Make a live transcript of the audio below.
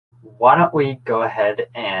why don't we go ahead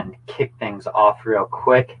and kick things off real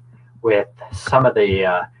quick with some of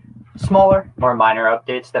the smaller, more minor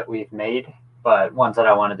updates that we've made, but ones that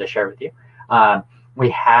I wanted to share with you. We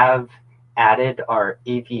have added our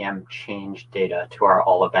AVM change data to our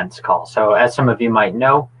all events call. So as some of you might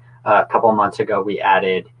know, a couple months ago, we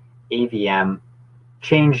added AVM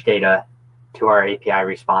change data to our API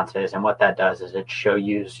responses. And what that does is it shows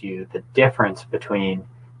you the difference between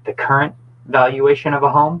the current valuation of a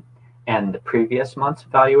home and the previous month's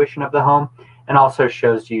valuation of the home, and also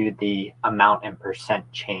shows you the amount and percent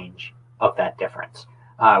change of that difference.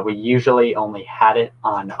 We usually only had it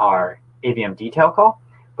on our AVM detail call,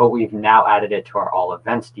 but we've now added it to our all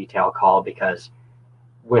events detail call because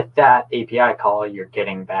with that API call, you're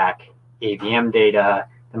getting back AVM data,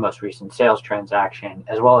 the most recent sales transaction,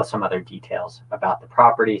 as well as some other details about the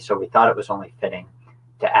property. So we thought it was only fitting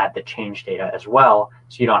to add the change data as well,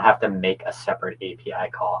 so you don't have to make a separate API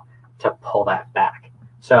call to pull that back.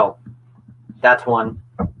 So that's one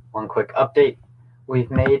quick update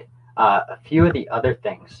we've made. A few of the other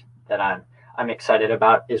things that I'm excited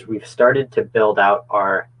about is we've started to build out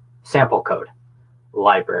our sample code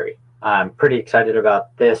library. I'm pretty excited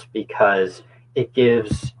about this because it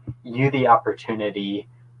gives you the opportunity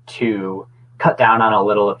to cut down on a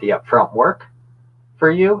little of the upfront work for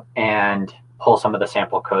you and pull some of the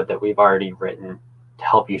sample code that we've already written to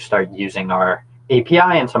help you start using our API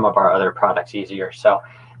and some of our other products easier. So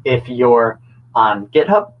if you're on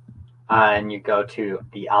GitHub and you go to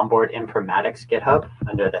the Onboard Informatics GitHub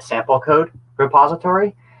under the sample code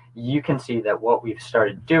repository, you can see that what we've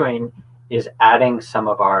started doing is adding some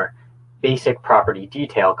of our basic property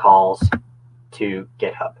detail calls to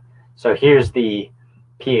GitHub. So here's the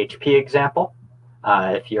PHP example.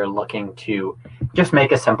 If you're looking to just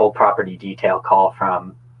make a simple property detail call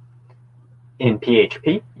from in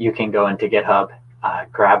PHP, you can go into GitHub,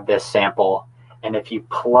 grab this sample, and if you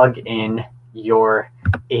plug in your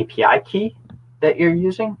API key that you're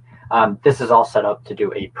using, this is all set up to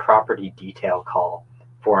do a property detail call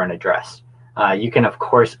for an address. You can, of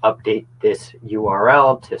course, update this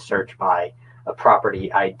URL to search by a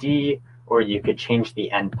property ID, or you could change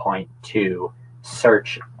the endpoint to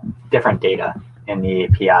search different data in the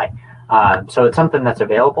API. So it's something that's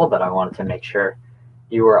available that I wanted to make sure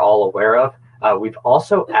you were all aware of. We've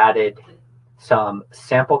also added some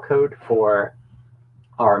sample code for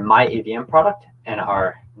our My AVM product and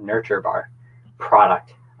our Nurture Bar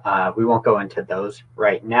product. We won't go into those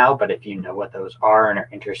right now, but if you know what those are and are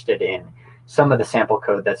interested in some of the sample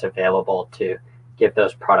code that's available to give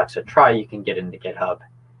those products a try, you can get into GitHub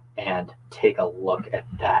and take a look at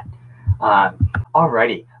that.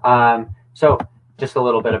 Alrighty, so just a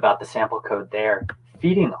little bit about the sample code there.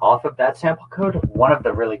 Feeding off of that sample code, one of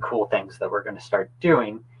the really cool things that we're going to start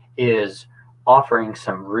doing is offering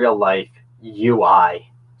some real life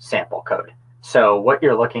UI sample code. So what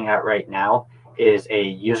you're looking at right now is a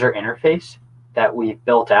user interface that we've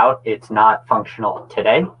built out. It's not functional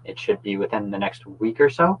today. It should be within the next week or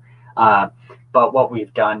so. But what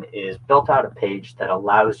we've done is built out a page that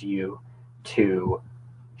allows you to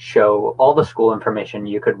show all the school information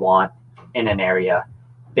you could want in an area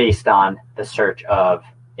based on the search of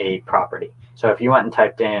a property. So if you went and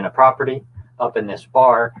typed in a property up in this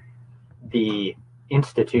bar, the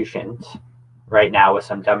institutions right now with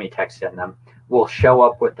some dummy text in them will show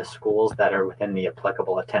up with the schools that are within the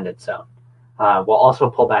applicable attendance zone. We'll also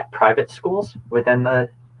pull back private schools within the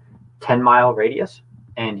 10-mile radius,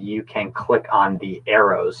 and you can click on the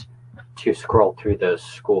arrows to scroll through those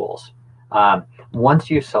schools. Once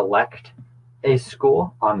you select a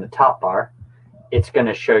school on the top bar, it's going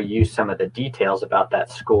to show you some of the details about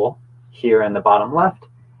that school here in the bottom left,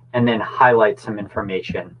 and then highlight some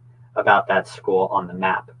information about that school on the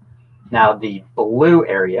map. Now, the blue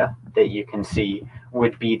area that you can see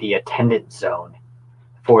would be the attendance zone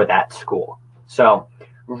for that school. So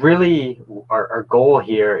really, our goal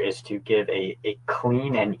here is to give a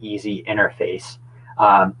clean and easy interface,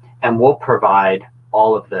 and we'll provide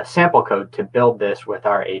all of the sample code to build this with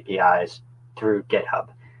our APIs through GitHub.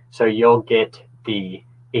 So you'll get the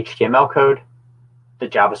HTML code, the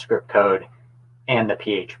JavaScript code, and the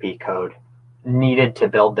PHP code needed to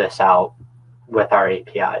build this out with our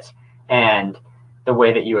APIs. And the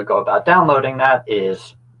way that you would go about downloading that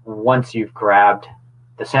is once you've grabbed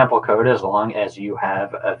the sample code, as long as you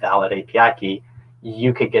have a valid API key,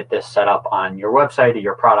 you could get this set up on your website or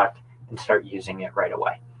your product and start using it right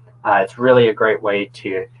away. It's really a great way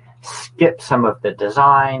to skip some of the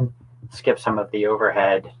design, skip some of the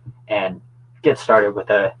overhead, and get started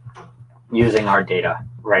with using our data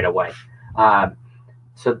right away.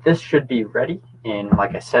 So this should be ready in,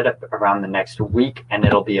 like I said, around the next week, and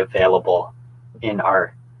it'll be available in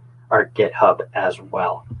our GitHub as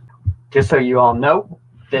well. Just so you all know,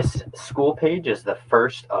 this school page is the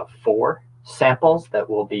first of 4 samples that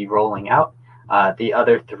we'll be rolling out. The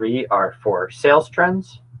other 3 are for sales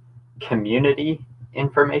trends, community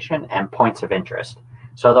information, and points of interest.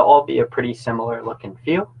 So they'll all be a pretty similar look and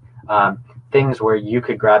feel. Things where you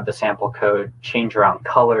could grab the sample code, change around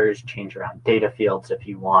colors, change around data fields if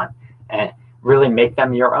you want, and really make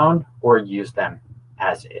them your own or use them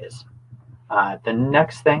as is. The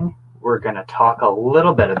next thing we're going to talk a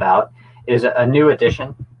little bit about is a new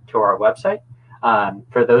addition to our website.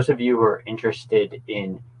 For those of you who are interested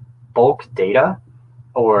in bulk data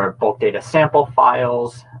or bulk data sample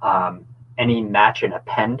files, any match and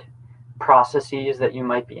append processes that you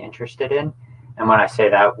might be interested in. And when I say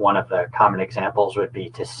that, one of the common examples would be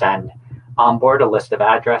to send Onboard a list of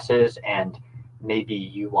addresses, and maybe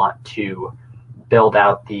you want to build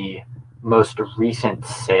out the most recent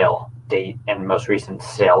sale date and most recent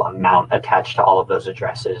sale amount attached to all of those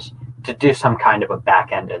addresses to do some kind of a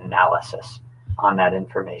back-end analysis on that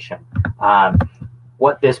information.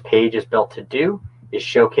 What this page is built to do is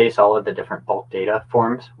showcase all of the different bulk data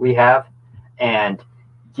forms we have and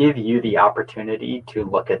give you the opportunity to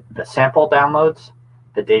look at the sample downloads,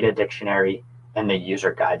 the data dictionary, and the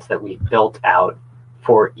user guides that we've built out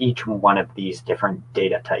for each one of these different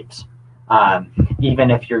data types. Even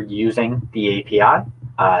if you're using the API,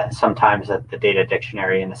 sometimes the data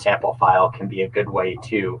dictionary and the sample file can be a good way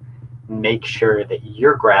to make sure that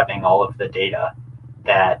you're grabbing all of the data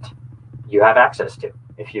that you have access to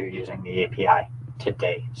if you're using the API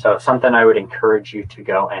today. So something I would encourage you to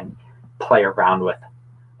go and play around with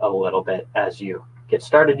a little bit as you get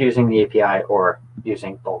started using the API or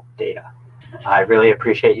using bulk data. I really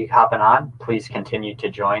appreciate you hopping on. Please continue to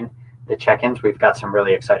join the check-ins. We've got some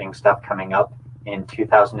really exciting stuff coming up in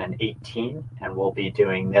 2018, and we'll be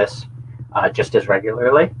doing this just as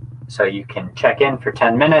regularly. So you can check in for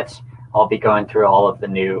 10 minutes. I'll be going through all of the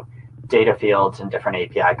new data fields and different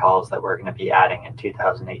API calls that we're going to be adding in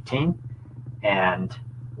 2018. And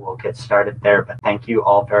we'll get started there. But thank you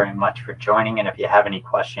all very much for joining. And if you have any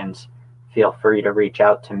questions, feel free to reach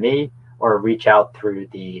out to me or reach out through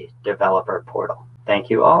the developer portal. Thank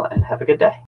you all and have a good day.